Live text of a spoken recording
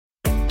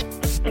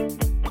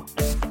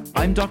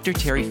I'm Dr.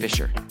 Terry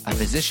Fisher, a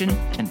physician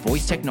and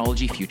voice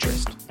technology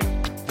futurist.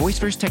 Voice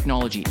First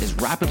technology is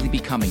rapidly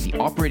becoming the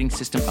operating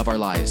system of our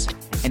lives,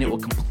 and it will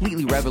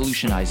completely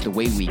revolutionize the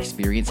way we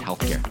experience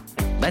healthcare.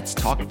 Let's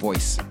talk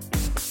voice.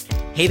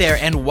 Hey there,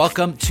 and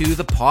welcome to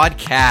the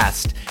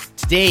podcast.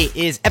 Today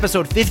is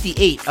episode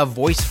 58 of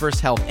Voice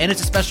First Health, and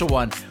it's a special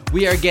one.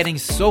 We are getting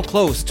so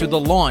close to the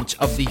launch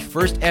of the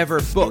first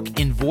ever book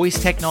in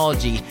voice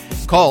technology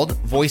called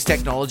Voice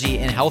Technology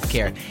in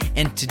Healthcare.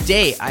 And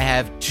today I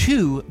have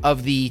two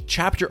of the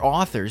chapter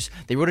authors.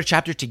 They wrote a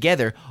chapter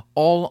together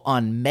all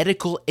on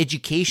medical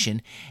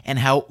education and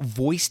how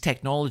voice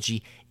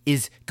technology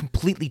is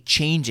completely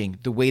changing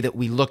the way that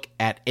we look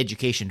at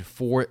education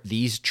for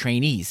these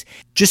trainees.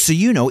 Just so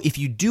you know, if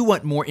you do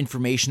want more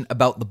information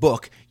about the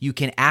book, you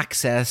can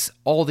access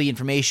all the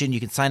information.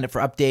 You can sign up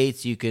for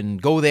updates. You can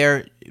go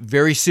there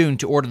very soon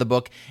to order the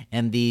book.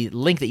 And the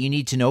link that you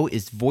need to know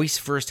is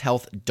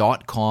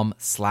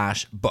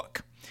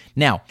voicefirsthealth.com/book.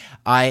 Now,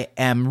 I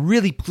am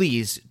really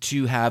pleased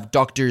to have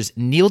Doctors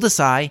Neil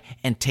Desai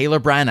and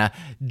Taylor Brana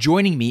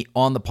joining me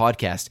on the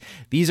podcast.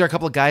 These are a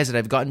couple of guys that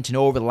I've gotten to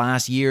know over the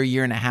last year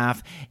and a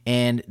half,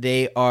 and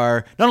they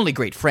are not only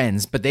great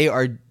friends, but they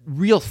are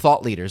real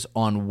thought leaders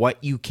on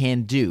what you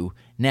can do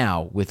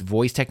now with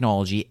voice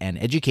technology and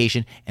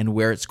education and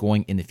where it's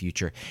going in the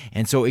future.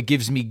 And so it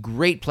gives me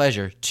great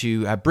pleasure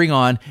to bring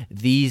on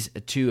these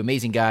two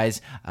amazing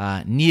guys,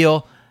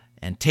 Neil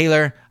and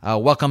Taylor.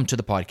 Welcome to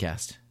the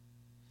podcast.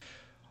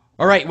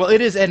 All right. Well, it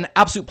is an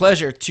absolute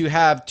pleasure to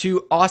have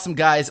two awesome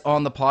guys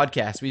on the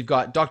podcast. We've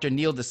got Dr.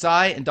 Neil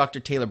Desai and Dr.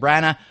 Taylor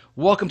Brana.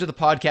 Welcome to the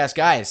podcast,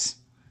 guys.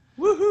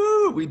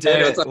 Woohoo! We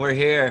did it. We're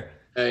here.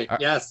 Hey,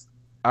 yes.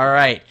 All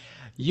right.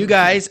 You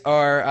guys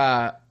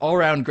are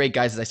all-around great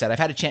guys, as I said. I've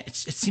had a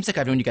chance. It seems like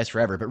I've known you guys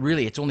forever, but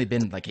really it's only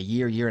been like a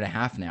year and a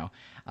half now.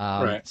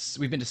 Right.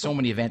 We've been to so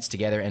many events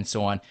together and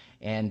so on,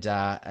 and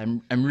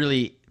I'm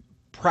really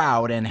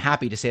proud and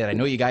happy to say that I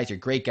know you guys. You're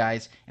great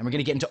guys, and we're going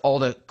to get into all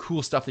the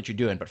cool stuff that you're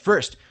doing. But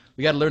first,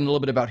 we got to learn a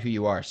little bit about who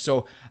you are.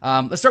 So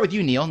let's start with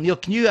you, Neil. Neil,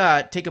 can you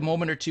take a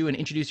moment or two and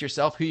introduce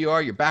yourself, who you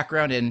are, your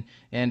background, and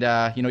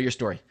your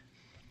story?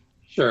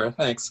 Sure,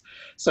 thanks.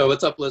 So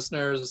what's up,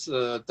 listeners?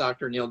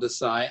 Dr. Neil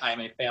Desai.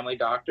 I'm a family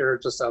doctor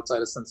just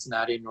outside of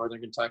Cincinnati,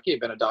 Northern Kentucky. I've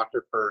been a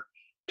doctor for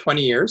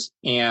 20 years,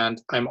 and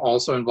I'm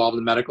also involved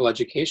in medical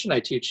education. I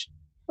teach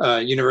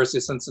University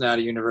of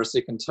Cincinnati, University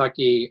of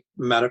Kentucky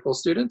medical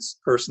students,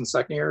 first and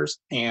second years,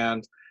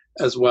 and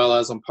as well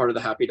as I'm part of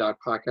the Happy Doc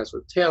podcast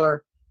with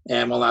Taylor.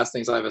 And one last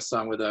thing is I have a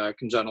son with a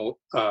congenital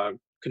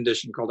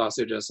condition called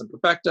osteogenesis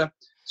imperfecta.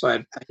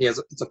 So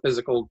it's a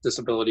physical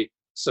disability.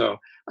 So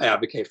I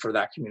advocate for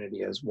that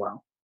community as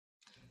well.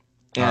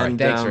 And all right,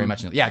 thanks very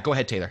much. Yeah, go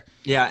ahead, Taylor.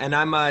 Yeah, and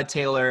I'm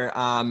Taylor,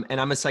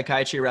 and I'm a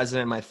psychiatry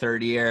resident in my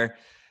third year.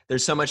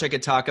 There's so much I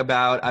could talk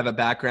about. I have a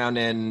background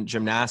in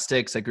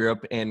gymnastics. I grew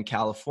up in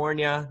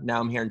California.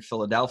 Now I'm here in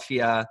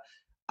Philadelphia.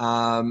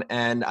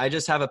 And I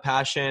just have a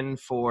passion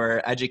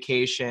for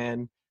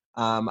education.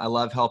 I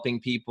love helping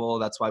people.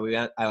 That's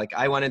why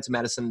I went into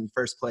medicine in the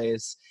first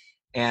place.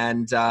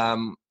 And,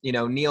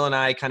 Neil and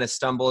I kind of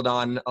stumbled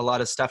on a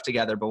lot of stuff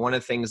together. But one of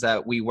the things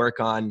that we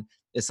work on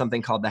is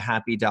something called the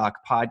Happy Doc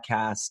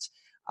podcast.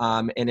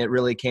 And it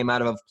really came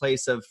out of a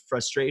place of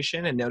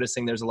frustration and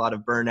noticing there's a lot of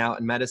burnout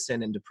in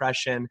medicine and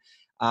depression.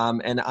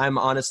 And I'm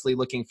honestly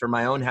looking for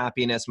my own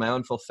happiness, my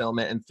own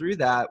fulfillment. And through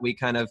that, we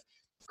kind of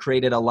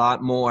created a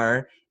lot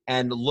more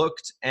and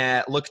looked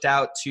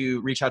out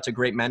to reach out to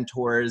great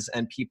mentors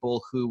and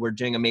people who were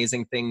doing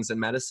amazing things in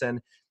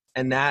medicine.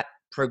 And that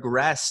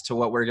progressed to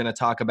what we're going to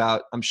talk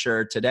about, I'm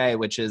sure, today,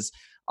 which is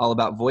all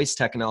about voice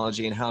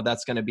technology and how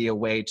that's going to be a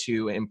way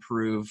to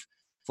improve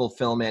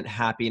fulfillment,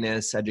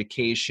 happiness,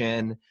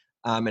 education,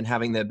 and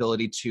having the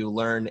ability to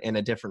learn in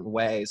a different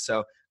way.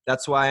 So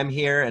that's why I'm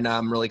here, and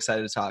I'm really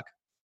excited to talk.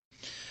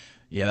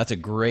 Yeah, that's a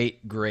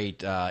great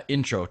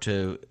intro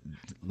to,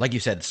 like you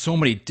said, so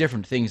many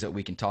different things that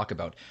we can talk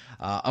about.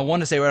 I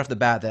want to say right off the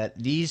bat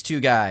that these two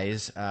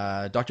guys,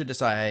 Dr.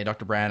 Desai,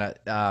 Dr.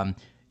 Brana,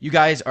 you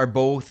guys are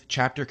both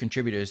chapter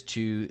contributors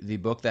to the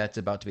book that's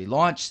about to be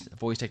launched,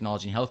 Voice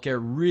Technology in Healthcare.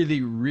 Really,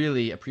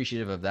 really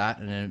appreciative of that.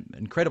 And an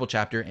incredible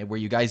chapter where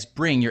you guys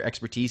bring your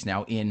expertise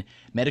now in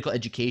medical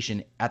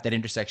education at that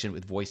intersection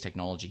with voice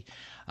technology.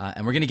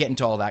 And we're going to get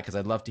into all that because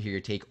I'd love to hear your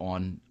take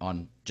on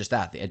just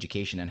that, the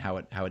education and how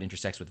it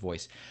intersects with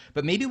voice.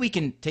 But maybe we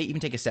can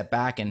even take a step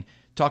back and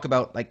talk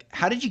about, like,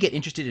 how did you get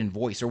interested in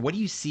voice, or what do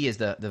you see as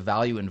the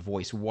value in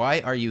voice? Why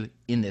are you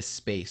in this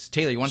space?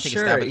 Taylor, you want to take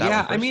a stab at that one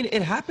first? I mean,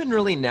 it happened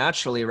really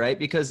naturally, right?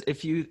 Because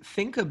if you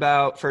think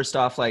about, first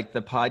off, like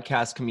the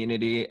podcast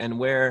community and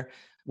where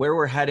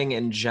we're heading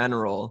in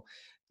general,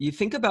 you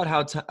think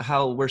about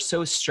how we're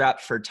so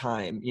strapped for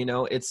time.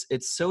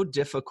 It's so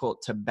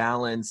difficult to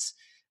balance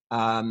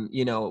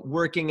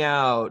working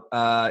out,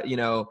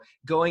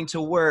 going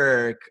to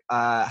work,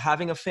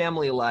 having a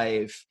family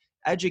life,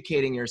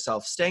 educating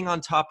yourself, staying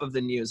on top of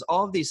the news,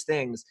 all of these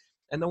things.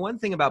 And the one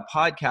thing about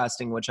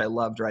podcasting, which I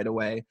loved right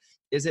away,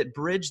 is it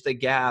bridged the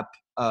gap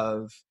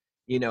of,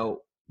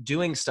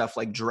 doing stuff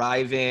like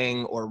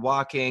driving or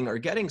walking or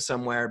getting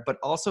somewhere, but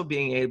also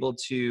being able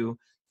to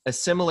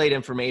assimilate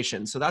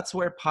information. So that's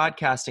where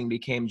podcasting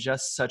became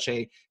just such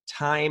a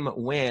time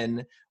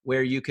win,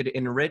 where you could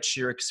enrich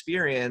your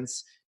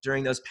experience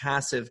during those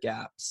passive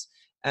gaps.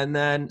 And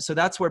then, so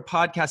that's where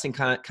podcasting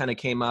kind of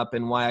came up,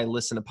 and why I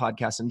listen to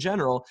podcasts in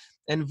general.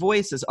 And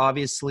voice is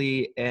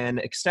obviously an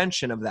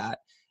extension of that.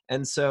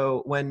 And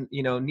so when,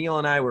 Neil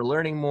and I were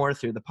learning more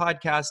through the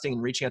podcasting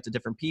and reaching out to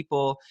different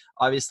people,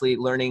 obviously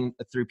learning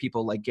through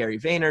people like Gary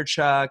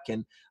Vaynerchuk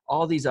and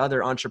all these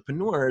other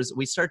entrepreneurs,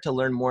 we start to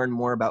learn more and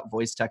more about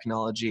voice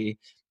technology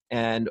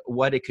and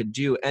what it could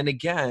do. And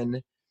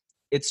again,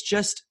 it's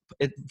just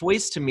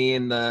voice to me,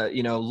 in the,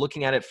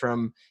 looking at it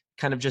from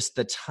kind of just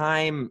the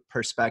time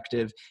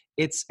perspective,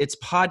 it's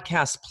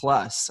podcast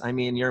plus. I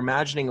mean, you're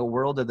imagining a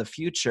world of the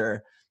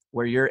future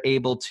where you're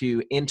able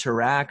to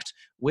interact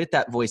with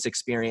that voice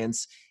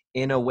experience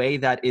in a way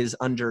that is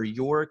under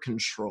your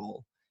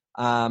control.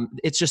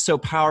 It's just so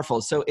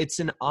powerful. So it's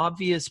an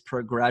obvious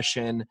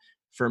progression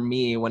for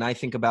me when I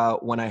think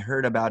about, when I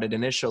heard about it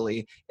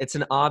initially, it's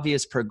an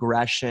obvious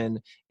progression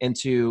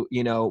into,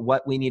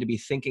 what we need to be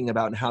thinking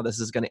about and how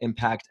this is going to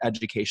impact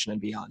education and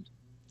beyond.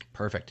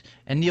 Perfect.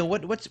 And Neil,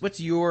 what's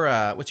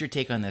your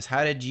take on this?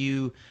 How did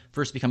you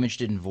first become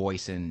interested in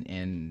voice,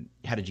 and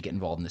how did you get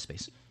involved in this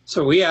space?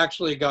 So we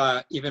actually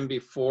got, even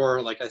before,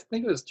 I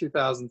think it was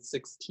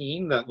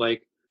 2016, that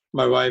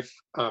my wife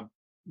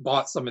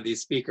bought some of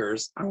these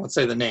speakers. I won't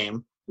say the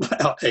name,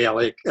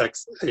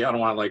 ALX. I don't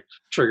want to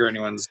trigger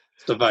anyone's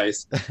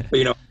device, but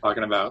you know what I'm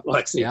talking about,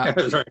 Lexi.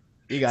 Yeah,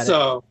 you got it.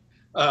 So,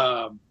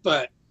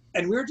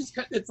 and we were just,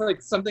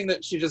 it's something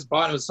that she just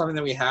bought. It was something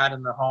that we had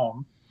in the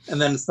home. And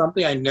then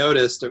something I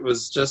noticed, it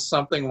was just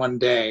something one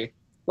day,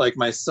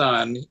 my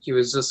son, he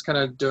was just kind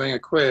of doing a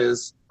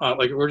quiz,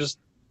 we're just,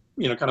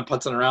 kind of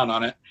putzing around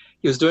on it.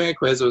 He was doing a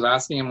quiz. It was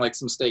asking him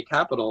some state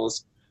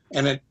capitals.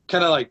 And it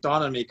kind of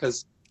dawned on me,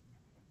 because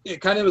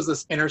it kind of was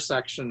this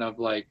intersection of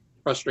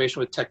frustration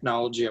with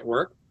technology at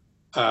work.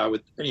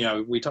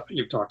 We've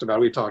talked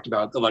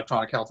about the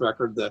electronic health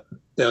record, the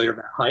failure of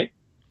that hype.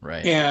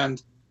 Right.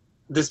 And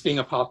this being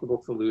a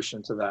possible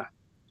solution to that.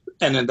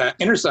 And in that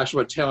intersection,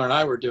 what Taylor and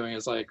I were doing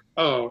is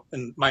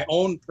and my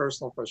own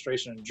personal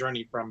frustration and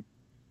journey from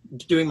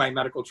doing my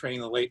medical training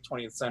in the late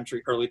 20th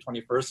century, early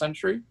 21st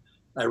century,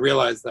 I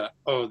realized that,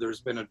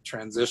 there's been a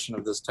transition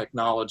of this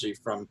technology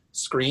from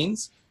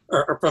screens,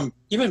 or from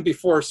even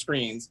before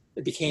screens,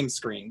 it became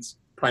screens,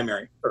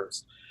 primary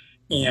first.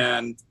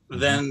 And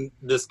then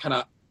this kind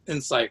of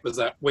insight was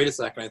that, wait a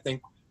second, I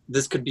think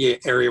this could be an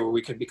area where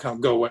we could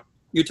go what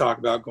you talk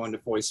about, going to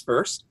voice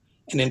first,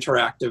 and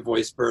interactive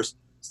voice first,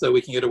 so that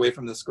we can get away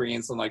from the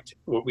screens. And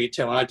what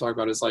Taylor and I talk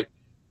about is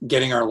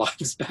getting our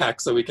lives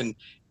back, so we can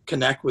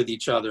connect with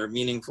each other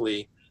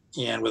meaningfully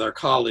and with our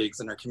colleagues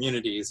and our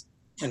communities,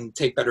 and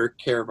take better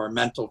care of our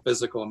mental,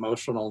 physical,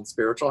 emotional, and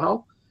spiritual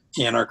health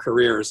and our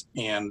careers.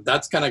 And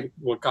that's kind of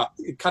what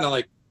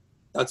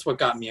that's what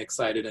got me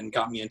excited and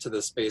got me into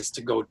this space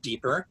to go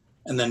deeper,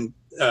 and then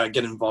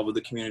get involved with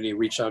the community,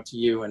 reach out to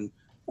you and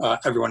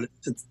everyone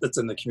that's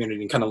in the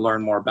community, and kind of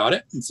learn more about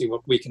it and see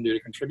what we can do to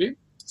contribute,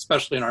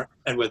 especially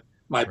with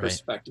my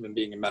perspective in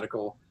being in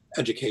medical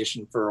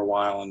education for a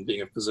while and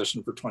being a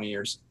physician for 20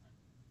 years.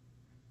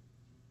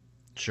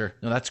 Sure.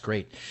 No, that's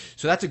great.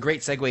 So that's a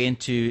great segue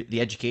into the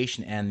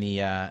education and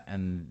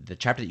the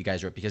chapter that you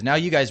guys wrote, because now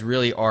you guys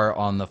really are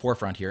on the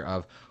forefront here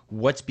of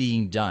what's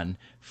being done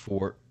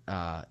for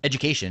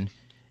education,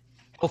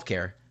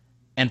 healthcare,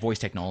 and voice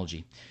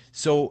technology.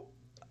 So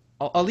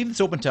I'll leave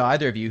this open to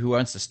either of you who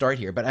wants to start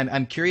here, but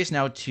I'm curious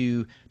now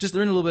to just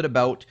learn a little bit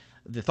about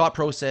the thought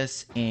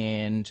process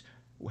and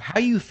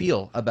how you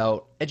feel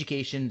about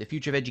education, the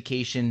future of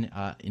education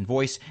in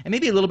voice, and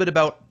maybe a little bit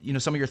about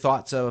some of your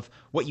thoughts of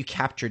what you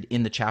captured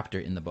in the chapter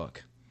in the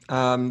book.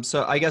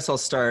 So I guess I'll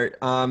start.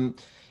 When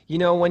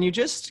you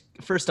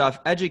first off,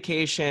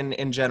 education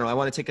in general, I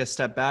want to take a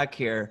step back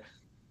here.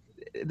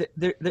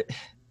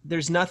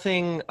 There's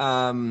nothing,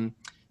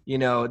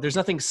 there's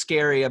nothing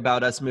scary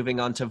about us moving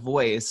on to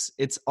voice.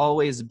 It's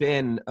always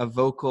been a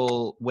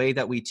vocal way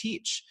that we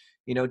teach.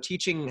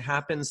 Teaching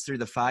happens through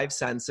the five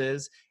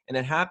senses, and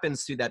it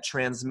happens through that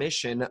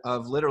transmission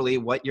of literally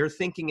what you're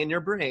thinking in your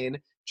brain,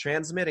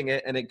 transmitting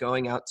it, and it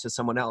going out to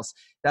someone else.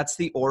 That's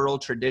the oral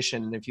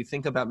tradition. And if you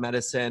think about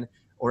medicine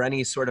or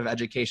any sort of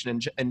education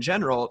in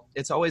general,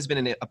 it's always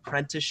been an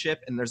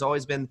apprenticeship, and there's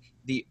always been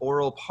the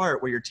oral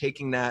part where you're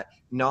taking that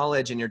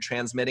knowledge and you're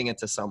transmitting it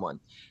to someone.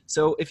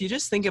 So if you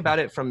just think about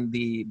it from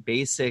the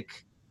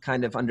basic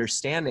kind of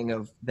understanding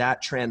of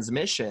that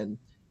transmission,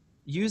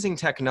 using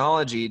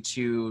technology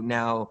to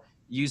now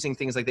using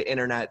things like the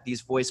internet,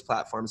 these voice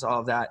platforms, all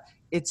of that,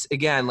 it's,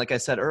 again, like I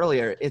said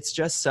earlier, it's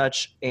just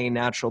such a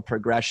natural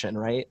progression,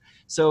 right?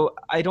 So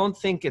I don't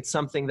think it's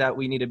something that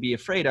we need to be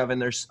afraid of.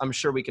 And I'm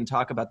sure we can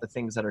talk about the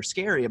things that are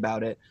scary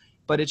about it,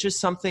 but it's just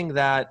something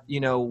that,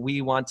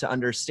 we want to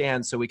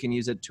understand so we can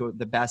use it to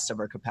the best of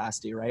our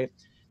capacity, right?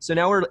 So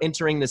now we're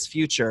entering this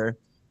future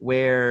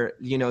where,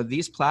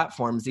 these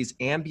platforms, these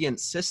ambient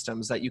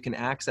systems that you can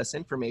access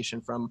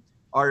information from,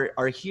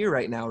 are here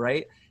right now,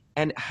 right?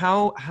 And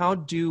how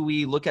do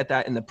we look at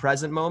that in the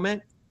present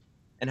moment?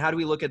 And how do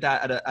we look at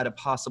that at a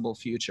possible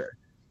future?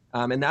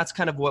 And that's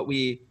kind of what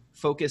we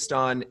focused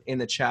on in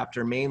the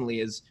chapter mainly,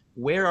 is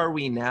where are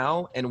we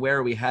now and where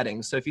are we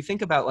heading? So if you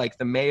think about like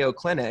the Mayo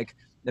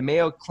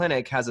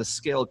Clinic has a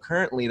skill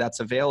currently that's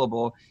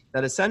available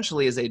that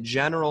essentially is a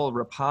general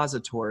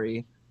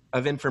repository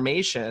of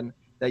information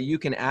that you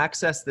can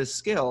access this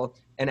skill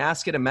and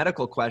ask it a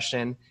medical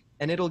question,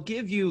 and it'll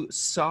give you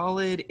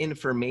solid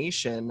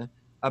information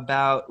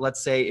about,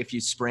 let's say, if you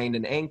sprained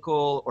an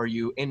ankle or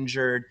you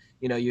injured,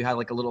 you had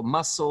like a little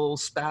muscle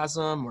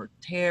spasm or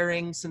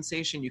tearing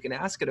sensation. You can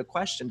ask it a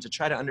question to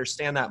try to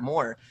understand that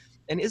more.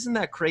 And isn't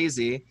that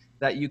crazy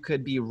that you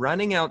could be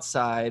running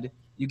outside,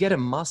 you get a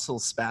muscle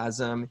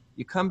spasm,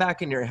 you come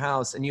back in your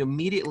house and you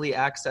immediately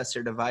access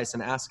your device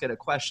and ask it a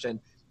question.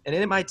 And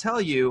it might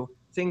tell you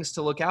things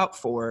to look out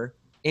for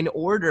in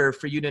order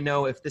for you to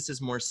know if this is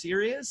more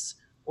serious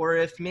or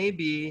if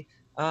maybe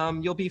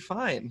you'll be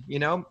fine,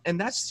 And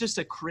that's just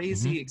a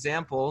crazy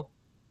example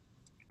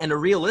and a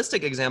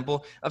realistic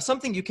example of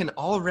something you can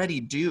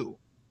already do,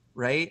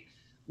 right?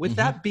 With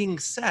that being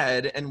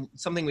said, and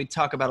something we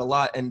talk about a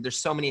lot, and there's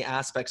so many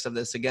aspects of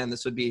this, again,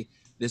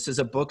 this is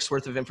a book's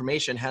worth of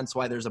information, hence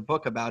why there's a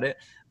book about it.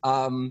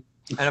 And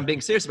I'm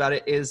being serious about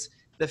it, is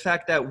the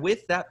fact that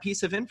with that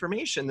piece of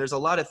information, there's a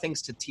lot of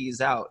things to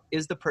tease out.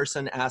 Is the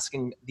person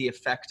asking the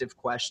effective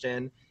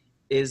question?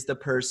 Is the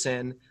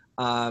person,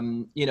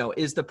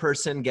 is the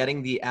person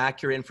getting the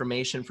accurate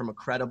information from a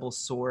credible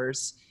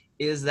source?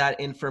 Is that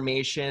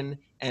information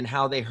and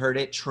how they heard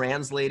it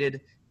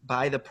translated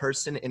by the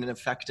person in an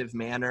effective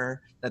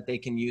manner that they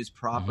can use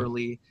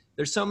properly?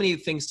 There's so many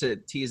things to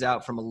tease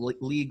out from a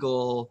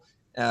legal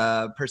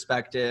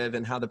perspective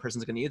and how the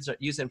person's going to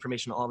use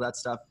information, all of that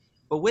stuff.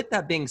 But with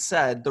that being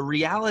said, the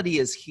reality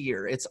is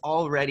here. It's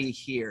already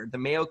here. The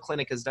Mayo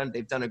Clinic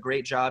they've done a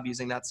great job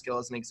using that skill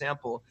as an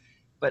example.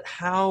 But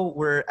how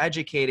we're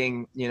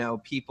educating,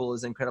 people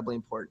is incredibly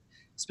important.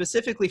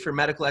 Specifically for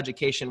medical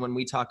education, when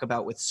we talk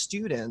about with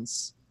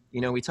students,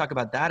 we talk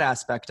about that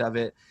aspect of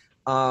it.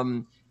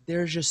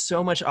 There's just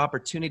so much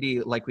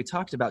opportunity, like we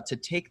talked about, to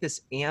take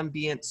this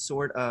ambient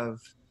sort of,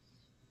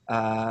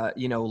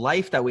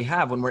 life that we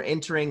have when we're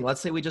entering.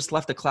 Let's say we just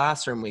left the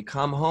classroom, we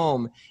come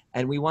home,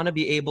 and we want to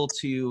be able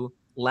to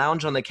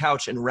lounge on the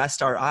couch and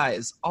rest our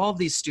eyes. All of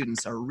these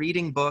students are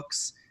reading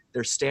books,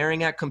 they're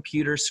staring at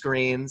computer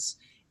screens,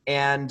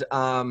 and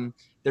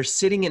they're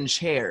sitting in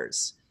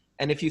chairs.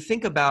 And if you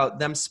think about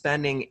them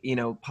spending,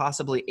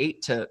 possibly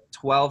 8 to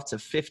 12 to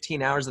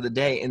 15 hours of the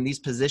day in these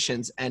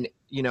positions and,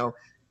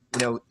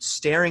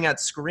 staring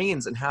at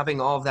screens and having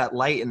all of that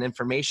light and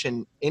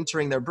information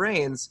entering their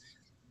brains,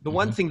 the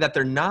one thing that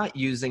they're not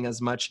using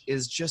as much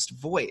is just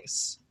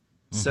voice.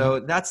 So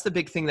that's the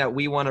big thing that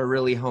we want to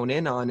really hone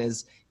in on,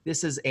 is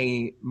this is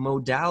a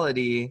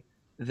modality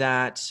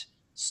that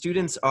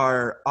students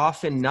are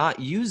often not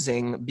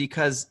using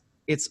because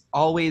it's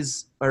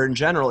always, or in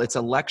general, it's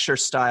a lecture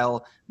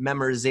style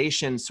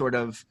memorization sort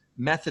of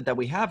method that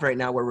we have right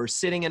now, where we're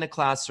sitting in a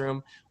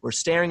classroom, we're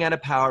staring at a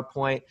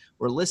PowerPoint,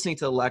 we're listening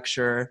to the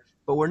lecture,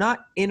 but we're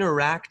not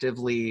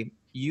interactively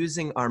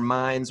using our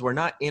minds, we're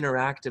not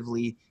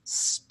interactively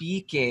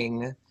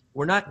speaking,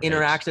 we're not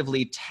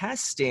interactively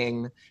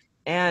testing,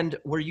 and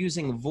we're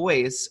using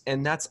voice.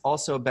 And that's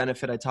also a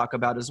benefit I talk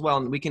about as well.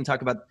 And we can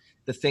talk about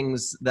the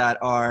things that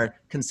are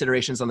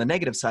considerations on the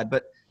negative side,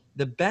 but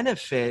the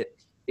benefit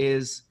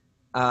is,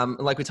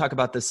 like we talk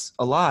about this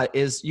a lot,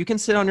 is you can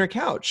sit on your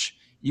couch,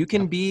 you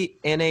can be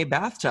in a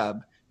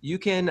bathtub, you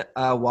can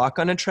walk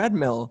on a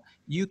treadmill,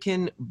 you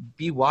can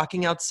be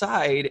walking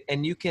outside,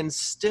 and you can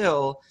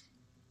still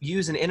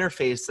use an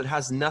interface that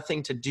has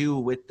nothing to do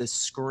with the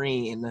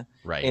screen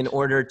in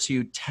order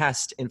to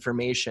test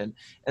information.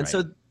 And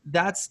so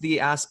that's the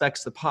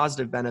aspects, the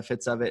positive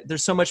benefits of it.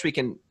 There's so much we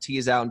can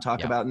tease out and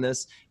talk about in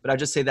this, but I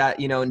just say that,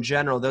 in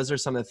general, those are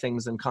some of the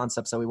things and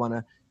concepts that we want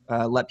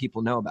to let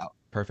people know about.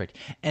 Perfect.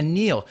 And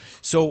Neil,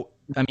 so,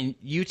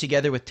 you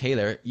together with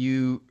Taylor,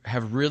 you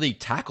have really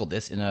tackled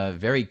this in a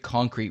very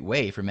concrete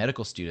way for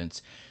medical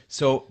students.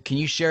 So can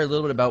you share a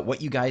little bit about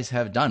what you guys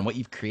have done, what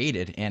you've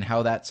created, and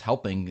how that's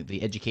helping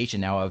the education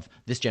now of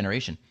this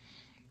generation?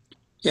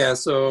 Yeah,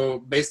 so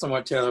based on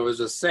what Taylor was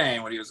just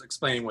saying, what he was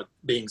explaining with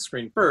being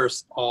screen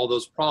first, all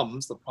those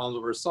problems, the problems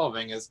that we're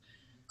solving is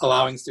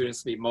allowing students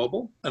to be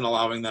mobile and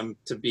allowing them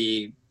to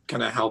be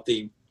kind of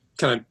healthy,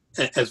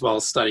 as well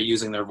as study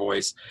using their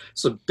voice.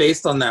 So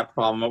based on that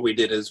problem, what we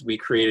did is we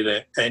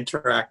created an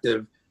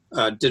interactive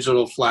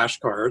digital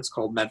flashcards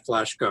called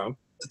MedFlash Go.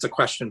 It's a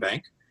question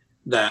bank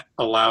that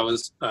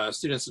allows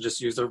students to just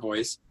use their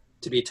voice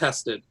to be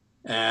tested,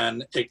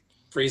 and it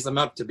frees them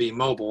up to be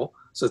mobile.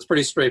 So it's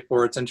pretty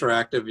straightforward. It's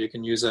interactive. You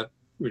can use it.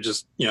 You're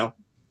just,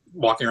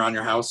 walking around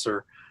your house,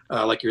 or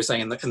like you were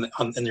saying,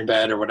 in your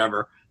bed or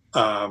whatever,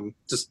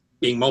 just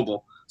being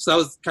mobile. So that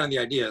was kind of the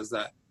idea, is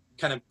that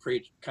kind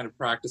of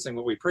practicing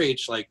what we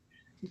preach, like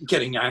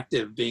getting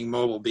active, being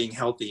mobile, being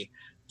healthy,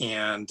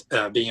 and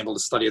being able to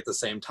study at the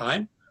same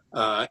time.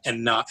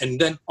 And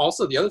then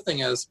also the other thing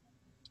is,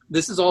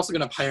 this is also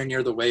going to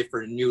pioneer the way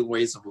for new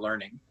ways of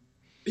learning,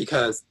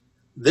 because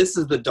this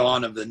is the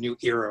dawn of the new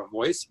era of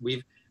voice.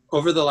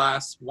 Over the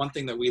last, one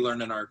thing that we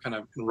learned in our kind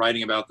of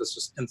writing about this,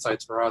 just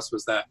insights for us,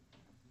 was that,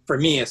 for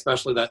me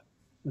especially, that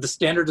the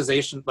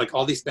standardization, like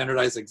all these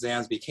standardized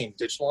exams became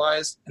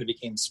digitalized and it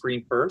became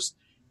screen first.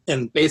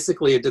 And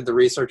basically it did the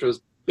research, it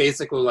was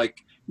basically like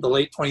the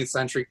late 20th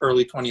century,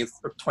 early 20th,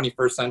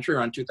 21st century,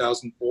 around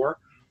 2004,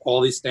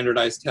 all these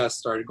standardized tests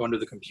started going to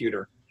the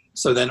computer.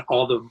 So then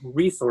all the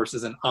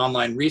resources and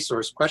online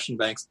resource question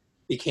banks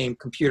became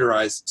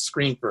computerized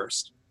screen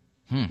first.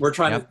 We're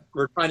trying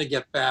to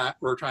get back,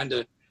 we're trying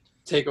to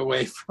take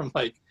away from,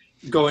 like,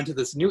 go into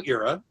this new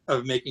era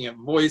of making it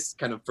voice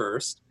kind of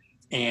first,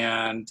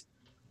 and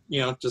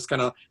just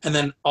kind of, and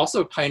then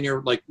also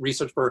pioneer like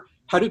research for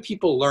how do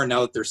people learn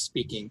now that they're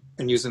speaking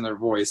and using their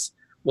voice?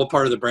 What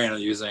part of the brain are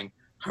they using?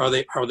 How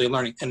are they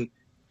learning? And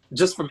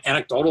just from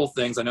anecdotal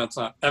things, I know it's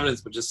not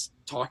evidence, but just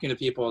talking to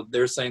people,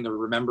 they're saying they're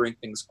remembering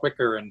things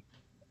quicker, and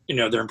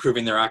they're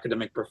improving their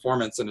academic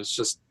performance, and it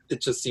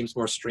just seems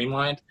more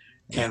streamlined,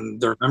 and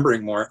they're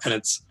remembering more, and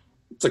it's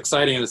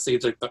exciting to see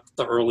like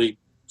the early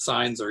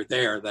signs are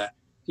there that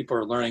people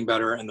are learning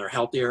better and they're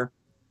healthier.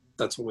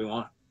 That's what we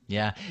want.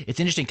 Yeah, it's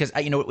interesting because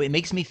it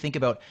makes me think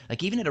about,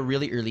 like, even at a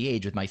really early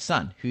age with my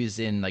son who's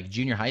in like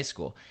junior high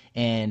school,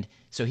 and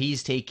so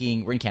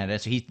we're in Canada,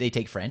 so they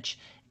take French,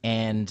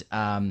 and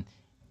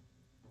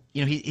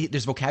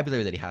there's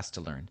vocabulary that he has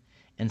to learn,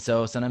 and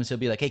so sometimes he'll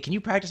be like, "Hey, can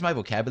you practice my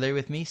vocabulary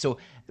with me?" So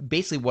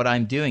basically, what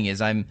I'm doing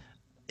is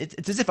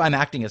it's as if I'm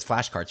acting as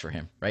flashcards for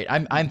him, right?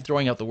 I'm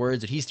throwing out the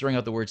words, and he's throwing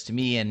out the words to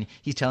me, and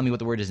he's telling me what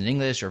the word is in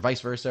English, or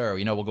vice versa, or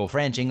we'll go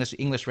French,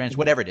 English, French,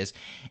 whatever it is,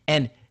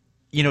 and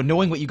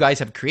knowing what you guys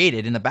have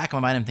created, in the back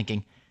of my mind, I'm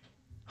thinking,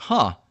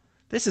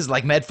 this is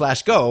like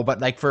MedFlash Go, but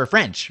like for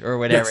French or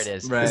whatever it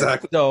is. Right.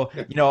 Exactly. So,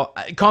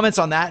 comments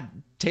on that,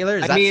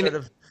 Taylor?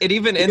 It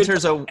even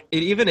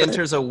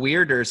enters a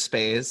weirder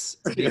space,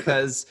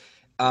 because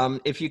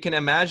if you can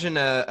imagine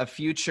a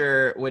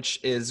future which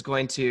is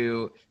going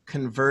to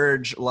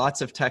converge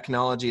lots of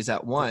technologies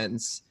at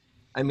once,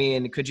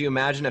 could you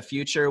imagine a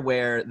future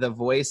where the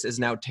voice is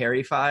now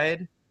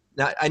terrified?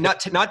 Not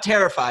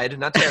terrified.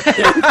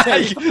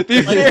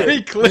 Be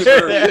very clear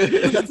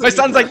there. My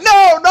son's like,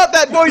 no, not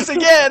that voice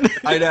again.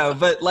 I know,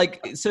 but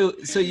like, so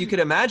you could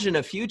imagine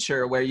a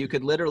future where you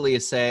could literally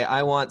say,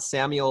 I want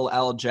Samuel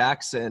L.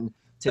 Jackson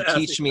to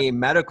teach me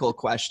medical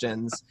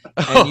questions,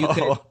 and you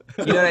could,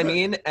 you know what I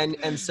mean?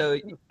 And so,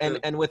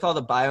 and with all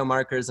the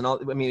biomarkers and all,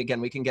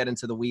 again, we can get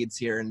into the weeds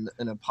here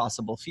in a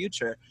possible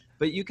future,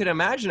 but you could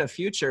imagine a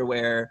future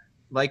where,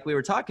 like we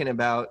were talking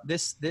about,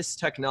 this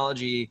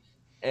technology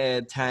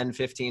 10,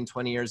 15,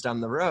 20 years down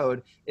the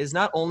road is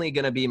not only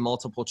going to be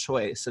multiple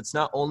choice. It's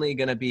not only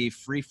going to be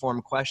free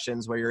form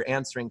questions where you're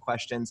answering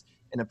questions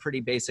in a pretty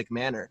basic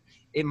manner.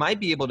 It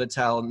might be able to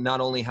tell not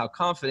only how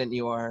confident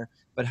you are,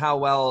 but how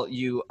well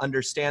you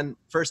understand.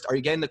 First, are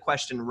you getting the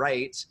question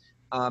right?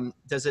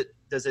 Does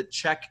it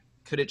check?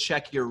 Could it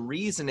check your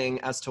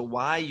reasoning as to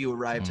why you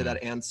arrived to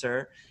that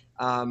answer?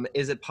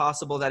 Is it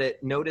possible that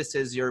it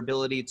notices your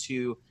ability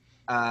to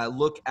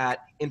look at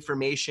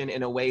information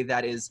in a way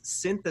that is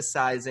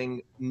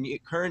synthesizing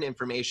current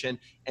information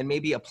and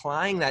maybe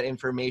applying that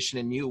information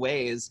in new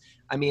ways?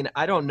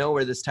 I don't know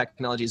where this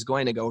technology is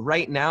going to go.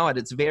 Right now, at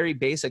its very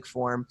basic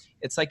form,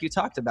 it's like you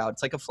talked about.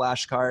 It's like a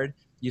flashcard.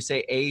 You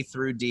say A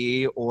through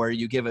D, or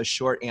you give a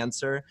short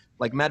answer.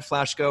 Like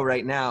MedFlash Go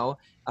right now,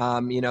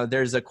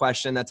 there's a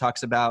question that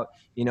talks about,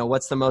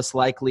 what's the most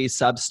likely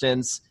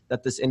substance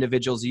that this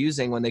individual's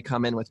using when they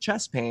come in with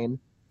chest pain?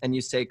 And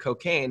you say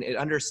cocaine. It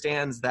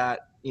understands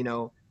that,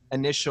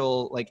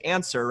 initial like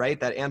answer, right?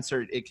 That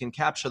answer, it can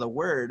capture the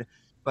word,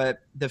 but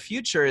the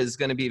future is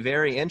going to be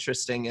very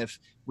interesting if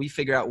we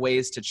figure out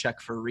ways to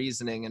check for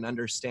reasoning and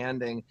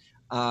understanding.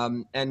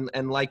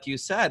 And like you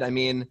said,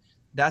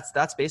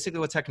 that's basically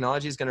what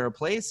technology is going to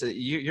replace.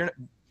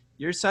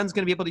 Your son's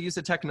going to be able to use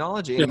the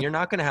technology, and you're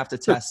not going to have to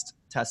test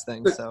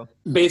things. So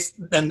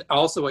and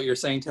also what you're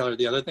saying, Taylor,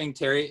 the other thing,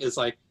 Terry, is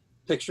like,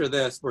 picture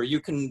this, where you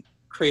can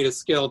create a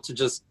skill to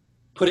just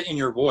put it in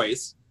your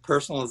voice,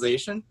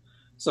 personalization.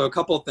 So a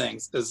couple of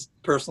things is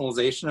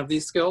personalization of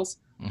these skills,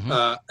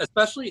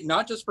 especially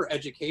not just for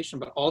education,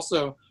 but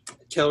also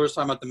Taylor was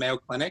talking about the Mayo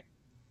Clinic.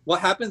 What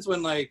happens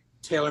when like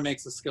Taylor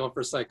makes a skill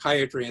for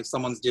psychiatry and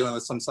someone's dealing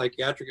with some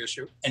psychiatric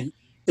issue, and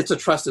it's a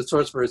trusted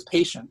source for his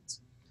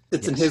patients?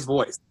 It's in his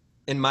voice.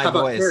 In my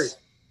voice. Terry?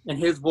 In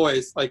his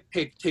voice, like,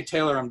 hey,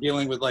 Taylor, I'm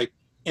dealing with like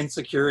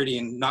insecurity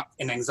and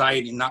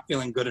anxiety and not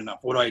feeling good enough.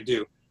 What do I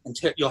do? And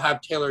you'll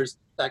have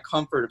that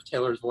comfort of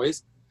Taylor's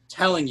voice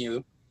telling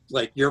you,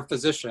 like, your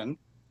physician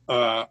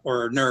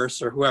or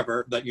nurse or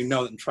whoever that you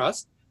know and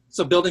trust.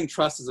 So building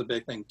trust is a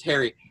big thing.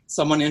 Terry,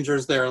 someone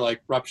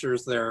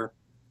ruptures their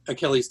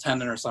Achilles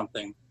tendon or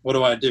something. What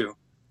do I do?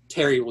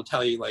 Terry will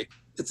tell you, like,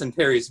 it's in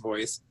Terry's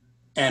voice.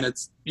 And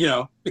it's,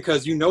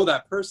 because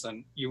that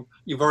person,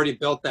 you've already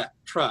built that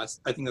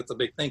trust. I think that's a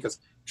big thing, because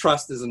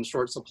trust is in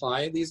short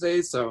supply these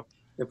days. So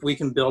if we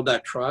can build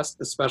that trust,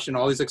 especially in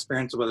all these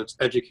experiences, whether it's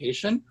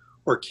education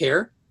or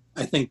care,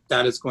 I think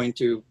that is going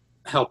to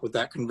help with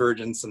that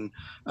convergence and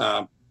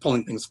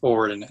pulling things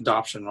forward and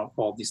adoption of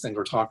all these things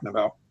we're talking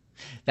about.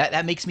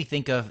 That makes me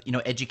think of,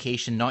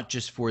 education, not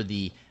just for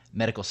the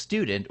medical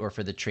student or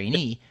for the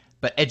trainee,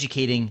 but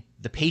educating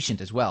the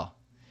patient as well.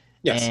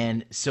 Yes.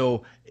 And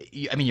so,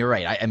 I mean, you're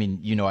right.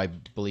 I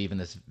believe in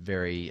this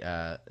very,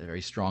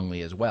 very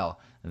strongly as well,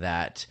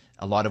 that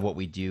a lot of what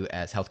we do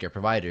as healthcare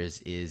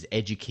providers is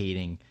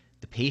educating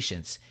the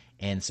patients.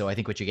 And so I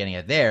think what you're getting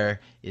at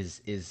there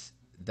is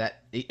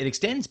that it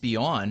extends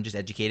beyond just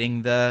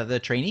educating the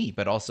trainee,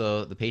 but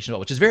also the patient,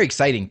 which is very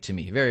exciting to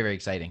me. Very, very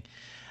exciting.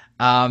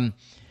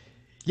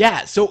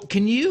 Yeah. So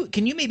can you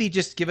maybe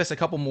just give us a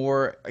couple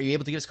more? Are you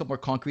able to give us a couple more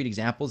concrete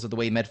examples of the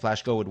way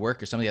MedFlash Go would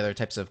work, or some of the other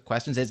types of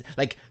questions?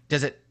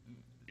 Does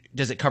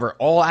it cover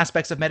all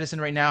aspects of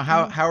medicine right now?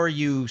 How are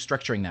you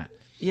structuring that?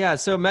 Yeah,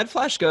 so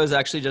MedFlash Go is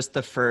actually just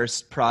the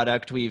first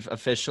product we've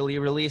officially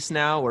released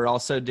now. We're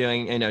also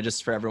doing,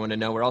 just for everyone to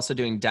know, we're also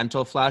doing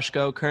Dental Flash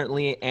Go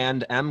currently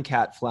and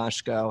MCAT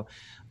Flash Go.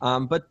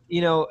 But,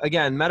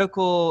 again,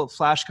 medical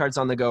flashcards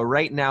on the go.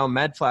 Right now,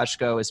 MedFlash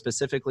Go is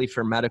specifically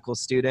for medical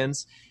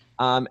students.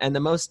 And the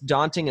most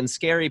daunting and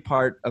scary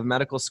part of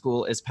medical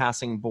school is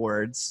passing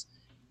boards.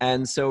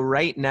 And so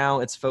right now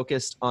it's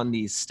focused on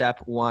the Step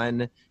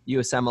 1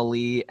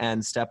 USMLE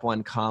and Step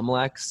 1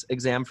 COMLEX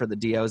exam for the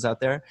DOs out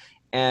there.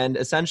 And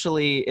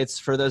essentially it's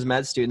for those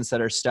med students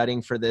that are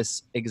studying for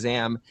this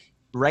exam.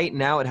 Right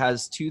now it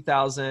has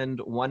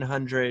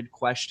 2,100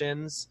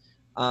 questions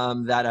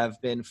that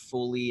have been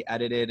fully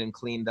edited and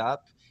cleaned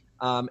up.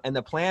 And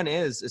the plan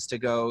is to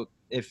go,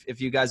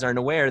 if you guys aren't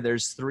aware,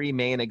 there's 3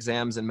 main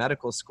exams in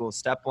medical school.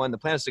 Step 1, the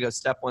plan is to go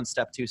Step 1,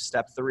 Step 2,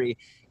 Step 3,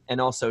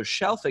 and also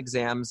shelf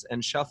exams.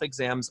 And shelf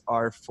exams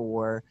are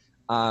for,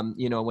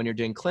 when you're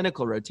doing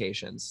clinical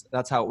rotations.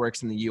 That's how it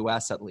works in the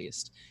US at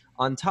least.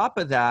 On top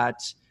of that,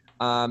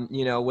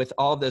 with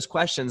all of those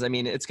questions, I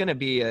mean, it's going to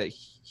be a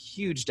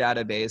huge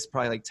database,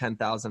 probably like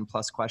 10,000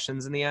 plus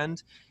questions in the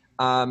end.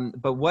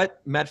 But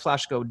what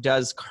MedFlash Go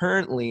does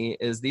currently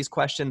is these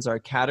questions are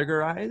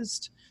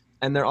categorized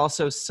and they're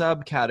also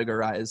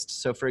subcategorized.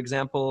 So for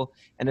example,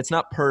 and it's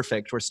not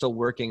perfect, we're still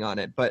working on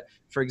it, but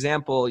for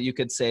example, you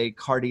could say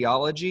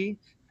cardiology,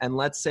 and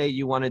let's say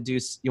you want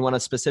to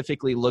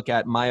specifically look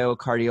at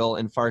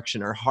myocardial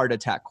infarction or heart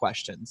attack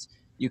questions.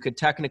 You could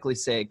technically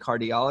say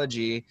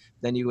cardiology,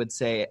 then you would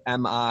say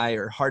MI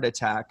or heart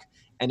attack,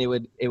 and it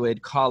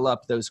would call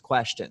up those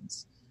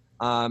questions.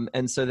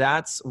 And so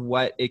that's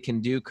what it can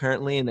do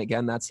currently. And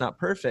again, that's not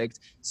perfect.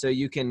 So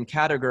you can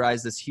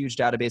categorize this huge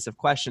database of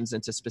questions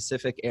into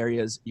specific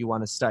areas you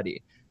want to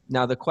study.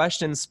 Now, the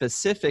questions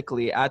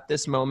specifically at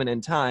this moment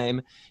in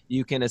time,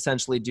 you can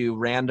essentially do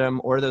random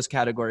or those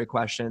category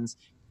questions,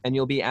 and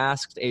you'll be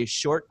asked a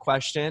short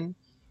question,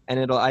 and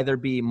it'll either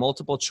be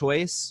multiple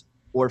choice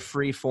or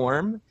free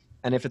form.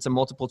 And if it's a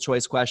multiple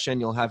choice question,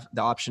 you'll have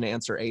the option to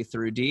answer A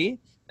through D.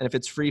 And if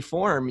it's free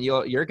form,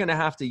 you're going to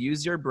have to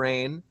use your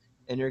brain,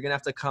 and you're going to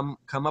have to come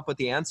up with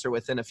the answer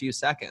within a few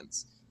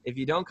seconds. If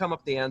you don't come up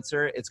with the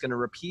answer, it's going to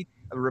repeat.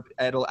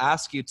 It'll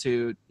ask you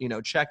to,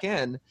 check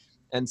in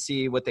and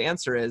see what the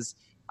answer is.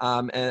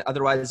 And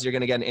otherwise, you're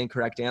going to get an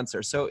incorrect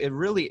answer. So it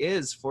really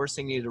is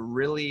forcing you to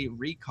really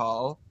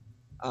recall,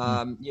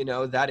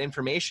 that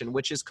information,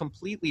 which is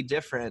completely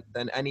different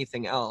than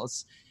anything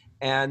else.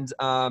 And,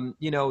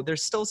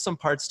 there's still some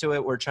parts to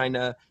it we're trying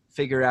to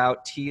figure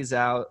out, tease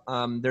out.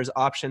 There's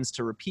options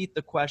to repeat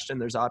the question.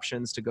 There's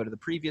options to go to the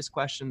previous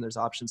question. There's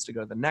options to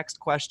go to the next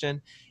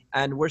question.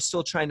 And we're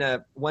still trying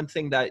to, one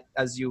thing that,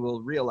 as you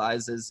will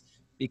realize, is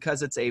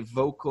because it's a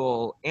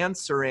vocal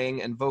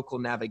answering and vocal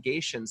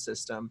navigation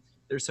system,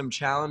 there's some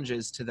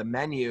challenges to the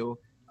menu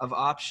of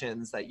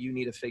options that you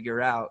need to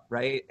figure out,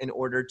 right, in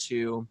order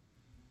to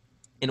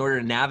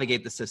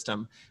navigate the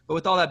system. But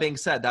with all that being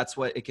said, that's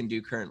what it can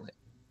do currently.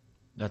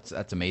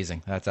 That's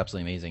amazing. That's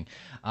absolutely amazing.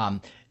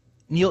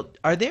 Neil,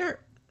 are there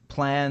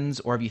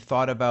plans, or have you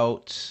thought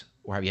about,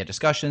 or have you had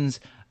discussions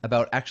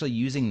about actually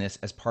using this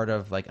as part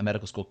of like a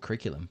medical school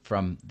curriculum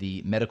from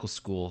the medical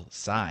school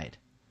side?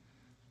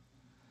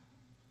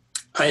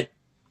 I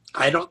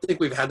don't think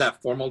we've had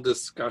that formal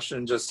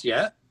discussion just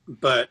yet,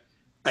 but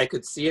I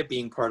could see it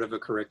being part of a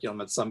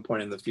curriculum at some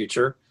point in the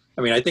future.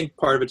 I mean, I think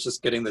part of it's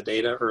just getting the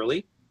data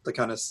early to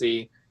kind of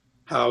see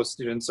how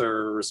students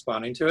are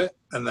responding to it,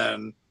 and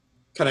then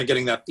kind of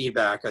getting that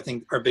feedback. I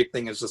think our big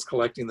thing is just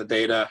collecting the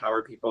data. How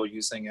are people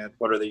using it?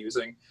 What are they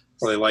using?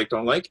 What do they like,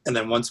 don't like? And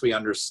then once we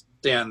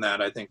understand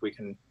that, I think we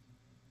can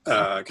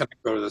kind of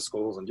go to the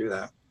schools and do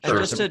that. And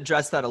just to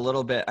address that a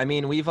little bit, I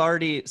mean,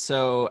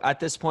 so at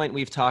this point,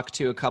 we've talked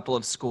to a couple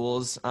of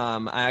schools.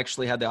 I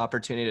actually had the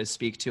opportunity to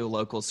speak to a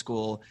local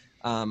school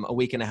a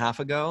week and a half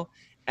ago.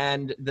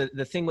 And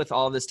the thing with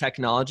all of this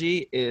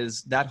technology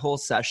is that whole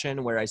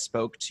session where I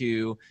spoke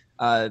to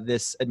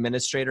this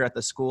administrator at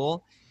the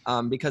school,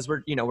 because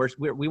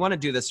we want to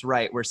do this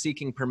right. We're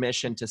seeking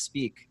permission to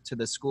speak to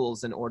the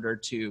schools in order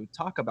to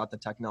talk about the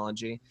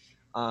technology.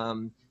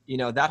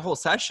 That whole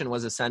session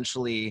was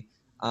essentially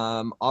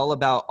all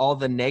about all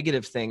the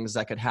negative things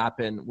that could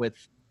happen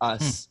with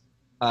us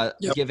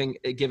Yep. giving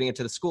it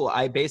to the school.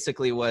 I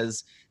basically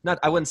was not,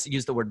 I wouldn't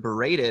use the word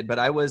berated, but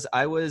I was,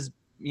 I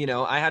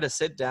had to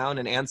sit down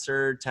and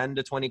answer 10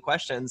 to 20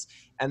 questions.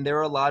 And there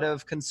were a lot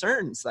of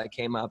concerns that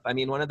came up. I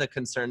mean, one of the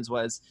concerns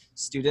was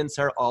students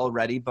are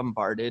already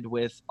bombarded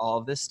with all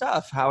of this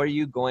stuff. How are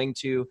you going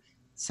to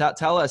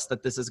tell us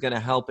that this is going to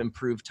help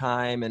improve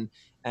time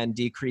and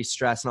decrease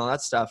stress and all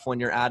that stuff when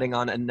you're adding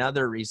on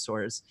another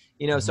resource?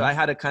 So I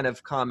had to kind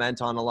of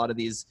comment on a lot of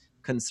these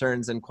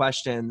concerns and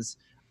questions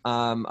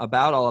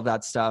about all of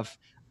that stuff.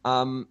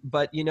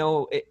 But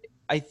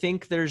I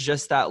think there's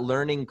just that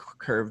learning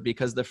curve,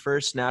 because the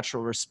first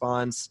natural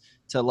response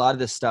to a lot of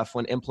this stuff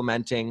when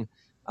implementing,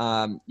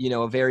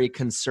 a very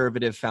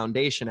conservative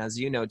foundation, as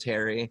you know,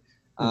 Terry,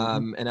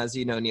 and as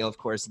you know, Neil, of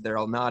course, they're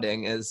all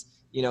nodding, is,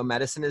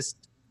 medicine is,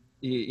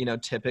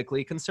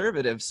 typically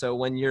conservative. So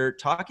when you're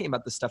talking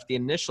about the stuff, the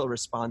initial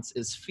response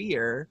is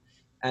fear.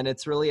 And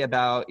it's really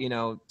about,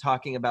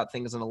 talking about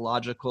things in a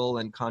logical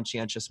and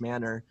conscientious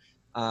manner,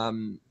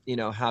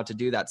 how to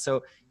do that.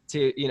 So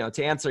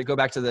to answer, go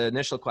back to the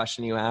initial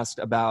question you asked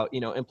about,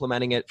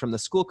 implementing it from the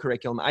school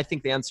curriculum, I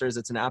think the answer is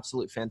it's an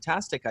absolute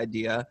fantastic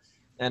idea.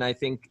 And I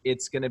think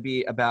it's going to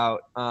be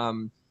about,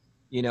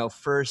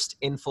 first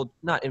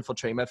not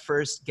infiltrating, but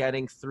first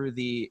getting through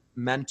the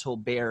mental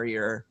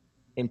barrier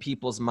in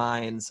people's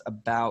minds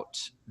about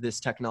this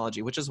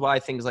technology, which is why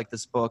things like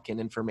this book and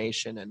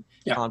information and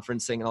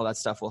conferencing and all that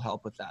stuff will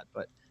help with that.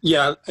 But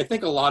yeah, I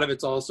think a lot of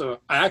it's also,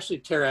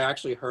 Terry, I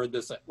actually heard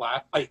this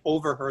I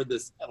overheard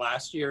this at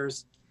last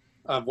year's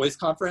voice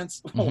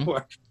conference,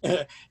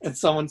 and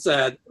someone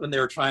said when they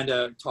were trying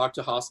to talk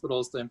to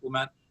hospitals to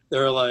implement,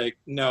 they're like,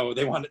 no,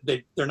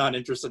 they're not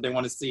interested. They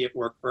want to see it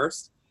work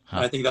first.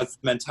 And I think that's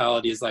the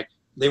mentality, is like,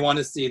 they want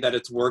to see that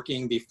it's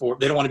working before,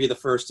 they don't want to be the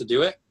first to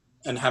do it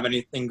and have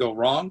anything go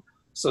wrong.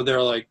 So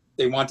they're like,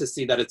 they want to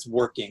see that it's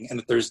working and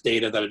that there's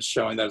data that it's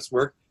showing that it's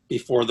worked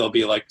before they'll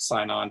be like,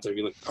 sign on to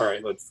be like, all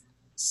right, let's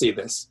see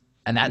this.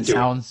 And that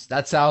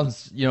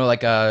sounds,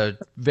 like a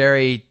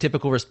very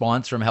typical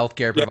response from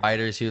healthcare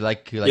providers who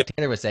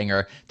Taylor was saying,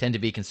 tend to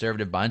be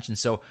conservative bunch. And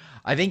so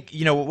I think,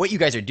 what you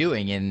guys are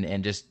doing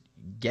and just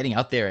getting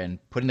out there and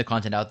putting the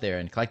content out there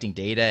and collecting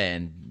data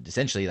and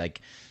essentially like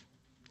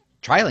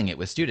trialing it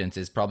with students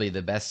is probably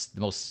the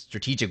most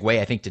strategic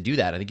way, I think, to do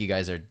that. I think you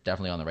guys are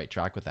definitely on the right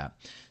track with that.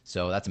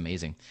 So that's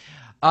amazing.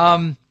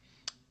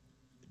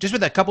 Just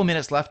with a couple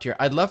minutes left here,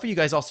 I'd love for you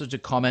guys also to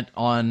comment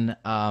on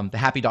the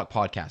Happy Doc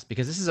podcast,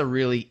 because this is a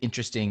really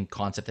interesting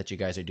concept that you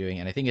guys are doing.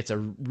 And I think it's a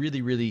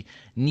really, really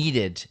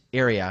needed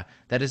area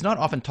that is not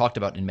often talked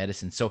about in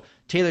medicine. So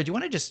Taylor, do you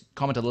want to just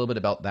comment a little bit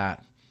about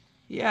that?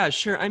 Yeah,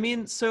 sure. I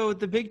mean, so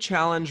the big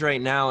challenge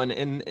right now,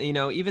 and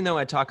even though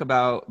I talk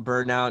about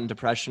burnout and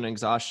depression and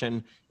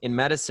exhaustion in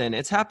medicine,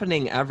 it's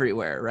happening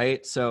everywhere,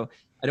 right? So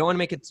I don't want to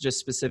make it just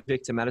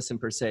specific to medicine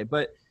per se,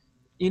 but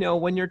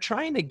when you're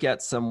trying to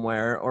get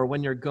somewhere, or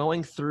when you're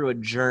going through a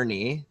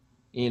journey,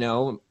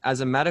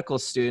 as a medical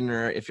student,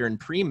 or if you're in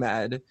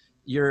pre-med,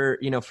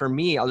 for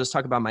me, I'll just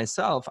talk about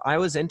myself. I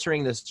was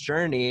entering this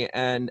journey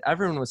and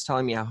everyone was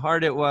telling me how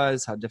hard it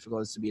was, how difficult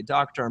it is to be a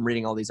doctor. I'm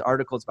reading all these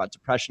articles about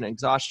depression and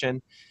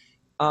exhaustion.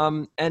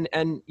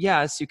 And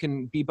yes, you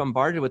can be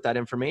bombarded with that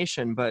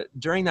information, but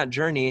during that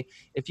journey,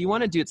 if you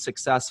want to do it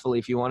successfully,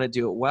 if you want to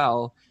do it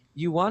well,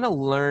 you want to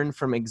learn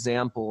from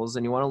examples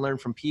and you want to learn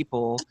from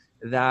people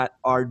that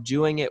are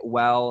doing it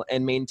well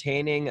and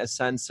maintaining a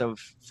sense of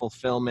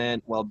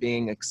fulfillment,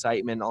 well-being,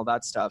 excitement, all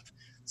that stuff.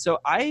 So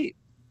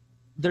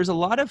there's a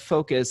lot of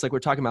focus, like we're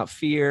talking about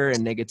fear and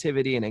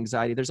negativity and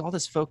anxiety. There's all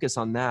this focus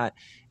on that.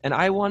 And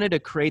I wanted to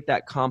create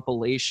that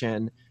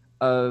compilation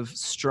of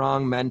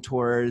strong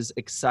mentors,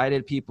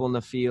 excited people in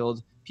the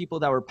field, people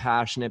that were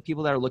passionate,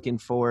 people that are looking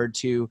forward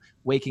to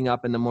waking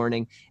up in the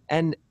morning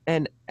and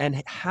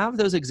have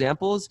those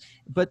examples.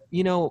 But,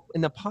 in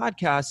the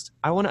podcast,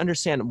 I want to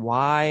understand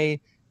why,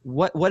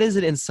 what is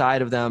it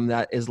inside of them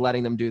that is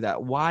letting them do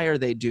that? Why are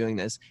they doing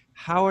this?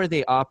 How are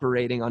they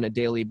operating on a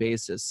daily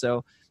basis?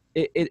 So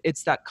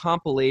it's that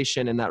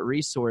compilation and that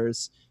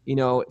resource,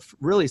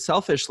 really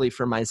selfishly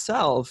for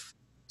myself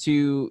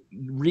to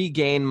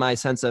regain my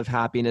sense of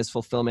happiness,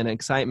 fulfillment, and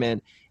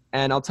excitement.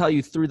 And I'll tell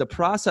you, through the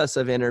process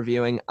of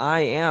interviewing,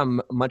 I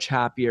am much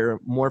happier,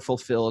 more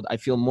fulfilled. I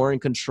feel more in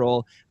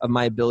control of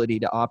my ability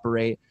to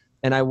operate.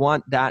 And I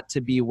want that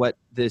to be what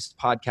this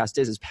podcast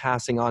is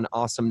passing on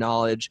awesome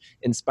knowledge,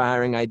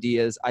 inspiring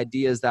ideas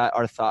that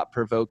are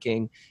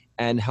thought-provoking,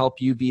 and help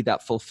you be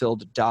that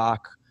fulfilled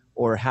doc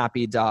or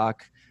happy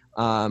doc,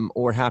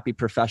 or happy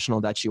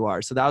professional that you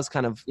are. So that was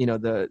kind of,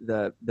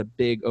 the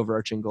big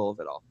overarching goal of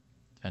it all.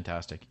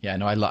 Fantastic. Yeah,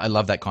 no, I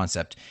love that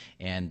concept.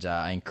 And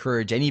I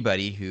encourage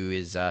anybody who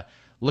is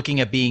looking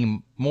at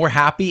being more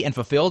happy and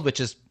fulfilled, which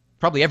is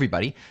probably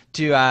everybody,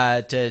 to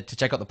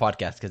check out the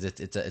podcast, because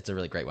it's a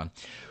really great one.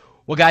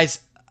 Well, guys,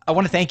 I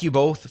want to thank you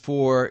both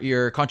for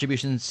your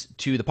contributions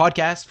to the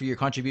podcast, for your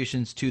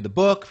contributions to the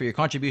book, for your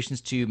contributions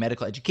to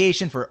medical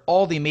education, for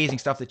all the amazing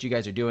stuff that you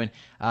guys are doing.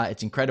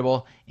 It's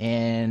incredible.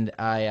 And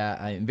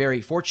I'm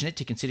very fortunate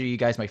to consider you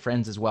guys my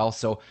friends as well.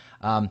 So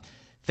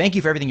thank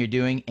you for everything you're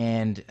doing,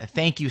 and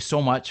thank you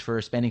so much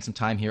for spending some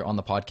time here on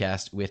the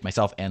podcast with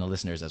myself and the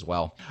listeners as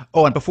well.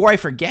 Oh, and before I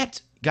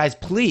forget, guys,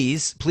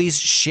 please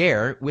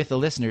share with the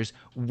listeners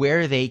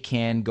where they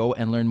can go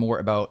and learn more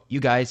about you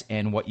guys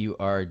and what you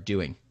are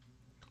doing.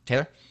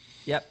 Taylor?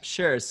 Yep,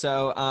 sure.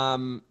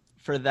 So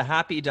for the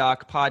Happy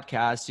Doc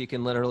podcast, you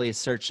can literally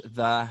search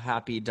The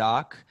Happy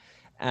Doc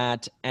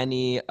at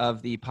any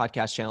of the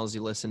podcast channels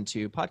you listen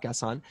to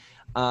podcasts on.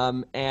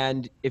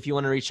 And if you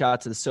want to reach out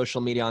to the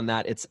social media on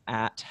that, it's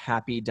at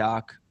Happy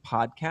Doc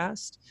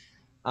Podcast.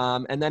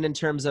 And then in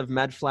terms of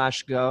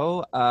MedFlash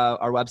Go,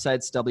 our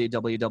website's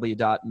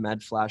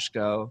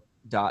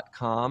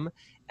www.medflashgo.com.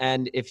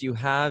 And if you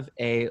have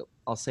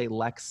I'll say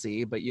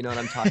Lexi, but you know what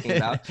I'm talking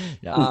about.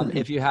 Yeah.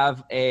 If you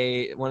have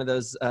one of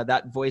those,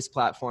 that voice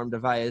platform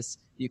device,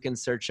 you can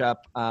search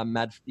up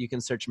you can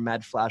search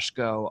MedFlash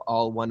Go,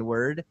 all one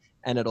word,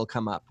 and it'll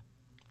come up.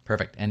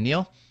 Perfect. And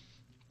Neil?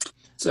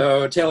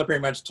 So Taylor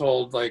pretty much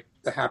told like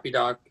the Happy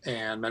Doc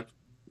and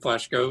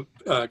MedFlash Go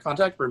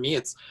contact. For me,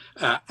 it's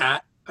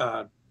at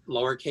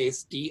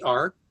lowercase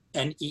dr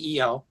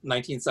NEEL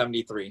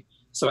 1973.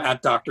 So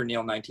at Dr.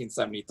 Neil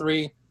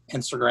 1973,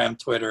 Instagram,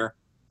 Twitter,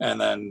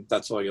 and then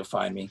that's all you'll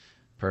find me.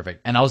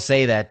 Perfect. And I'll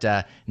say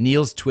that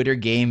Neil's Twitter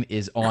game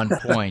is on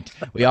point.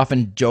 We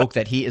often joke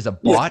that he is a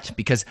bot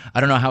because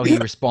I don't know how he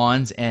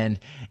responds and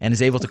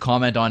is able to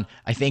comment on,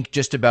 I think,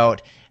 just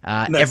about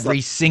every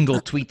single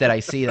tweet that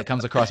I see that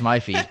comes across my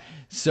feed.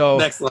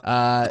 So,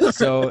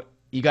 so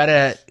you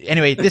gotta.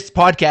 Anyway, this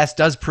podcast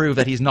does prove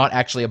that he's not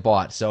actually a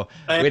bot. So,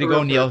 way to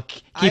go, Neil.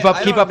 Keep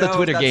up the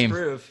Twitter game.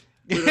 All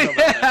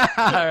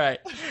right.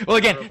 Well,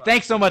 again,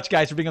 thanks so much,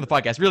 guys, for being on the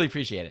podcast. Really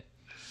appreciate it.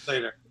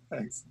 Later.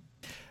 Thanks.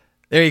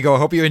 There you go. I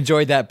hope you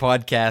enjoyed that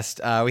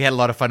podcast. We had a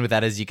lot of fun with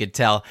that, as you could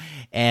tell.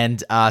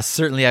 And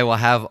certainly I will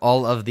have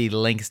all of the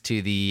links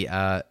to the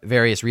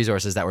various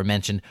resources that were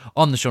mentioned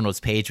on the show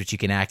notes page, which you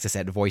can access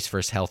at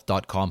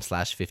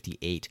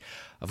voicefirst.health.com/58.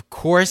 Of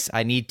course,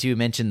 I need to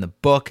mention the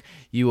book.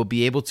 You will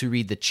be able to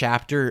read the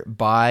chapter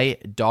by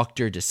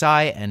Dr.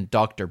 Desai and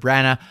Dr.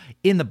 Brana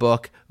in the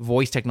book,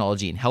 Voice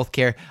Technology in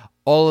Healthcare.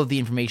 All of the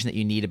information that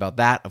you need about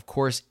that, of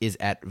course, is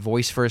at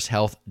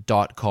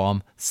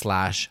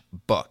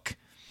voicefirst.health.com/book.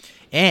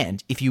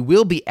 And if you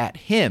will be at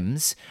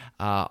HIMSS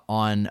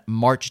on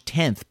March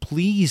 10th,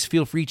 please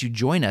feel free to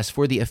join us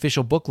for the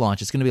official book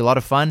launch. It's going to be a lot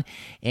of fun,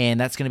 and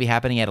that's going to be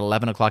happening at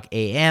 11 o'clock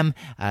a.m.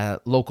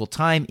 Local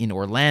time in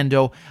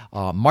Orlando,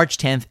 March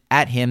 10th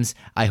at HIMSS.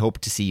 I hope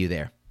to see you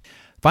there.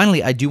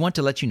 Finally, I do want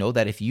to let you know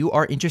that if you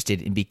are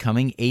interested in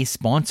becoming a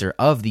sponsor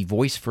of the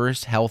Voice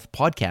First Health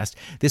podcast,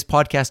 this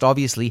podcast,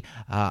 obviously,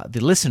 the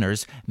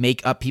listeners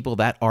make up people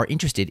that are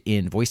interested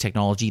in voice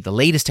technology, the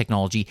latest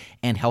technology,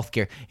 and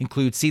healthcare.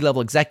 Include C-level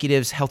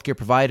executives, healthcare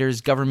providers,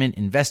 government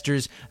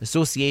investors,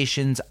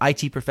 associations,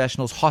 IT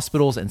professionals,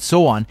 hospitals, and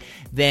so on.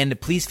 Then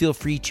please feel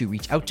free to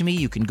reach out to me.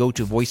 You can go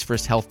to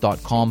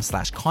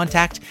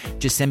voicefirsthealth.com/contact.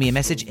 Just send me a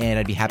message, and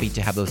I'd be happy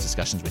to have those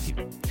discussions with you.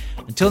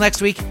 Until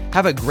next week,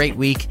 have a great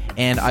week,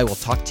 and I will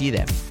talk to you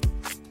then.